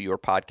listen to your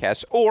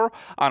podcasts or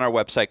on our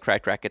website,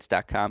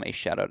 crackrackets.com. A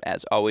shout out,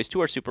 as always,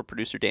 to our super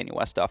producer, Daniel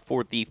Westoff,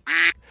 for the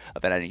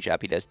of any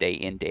job he does day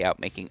in, day out,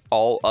 making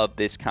all of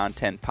this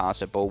content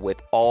possible.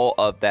 With all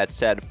of that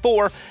said,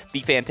 for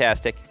the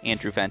fantastic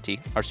Andrew Fenty,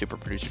 our super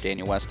producer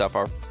Daniel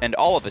Westoff, and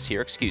all of us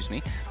here,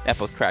 at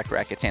both Cracked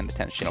Racquets and the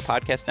Tennis Channel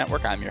Podcast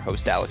Network, I'm your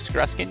host, Alex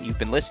Gruskin. You've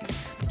been listening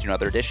to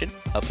another edition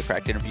of the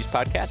Cracked Interviews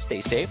Podcast.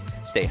 Stay safe,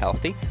 stay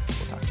healthy.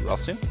 We'll talk to you all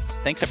soon.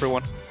 Thanks,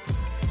 everyone.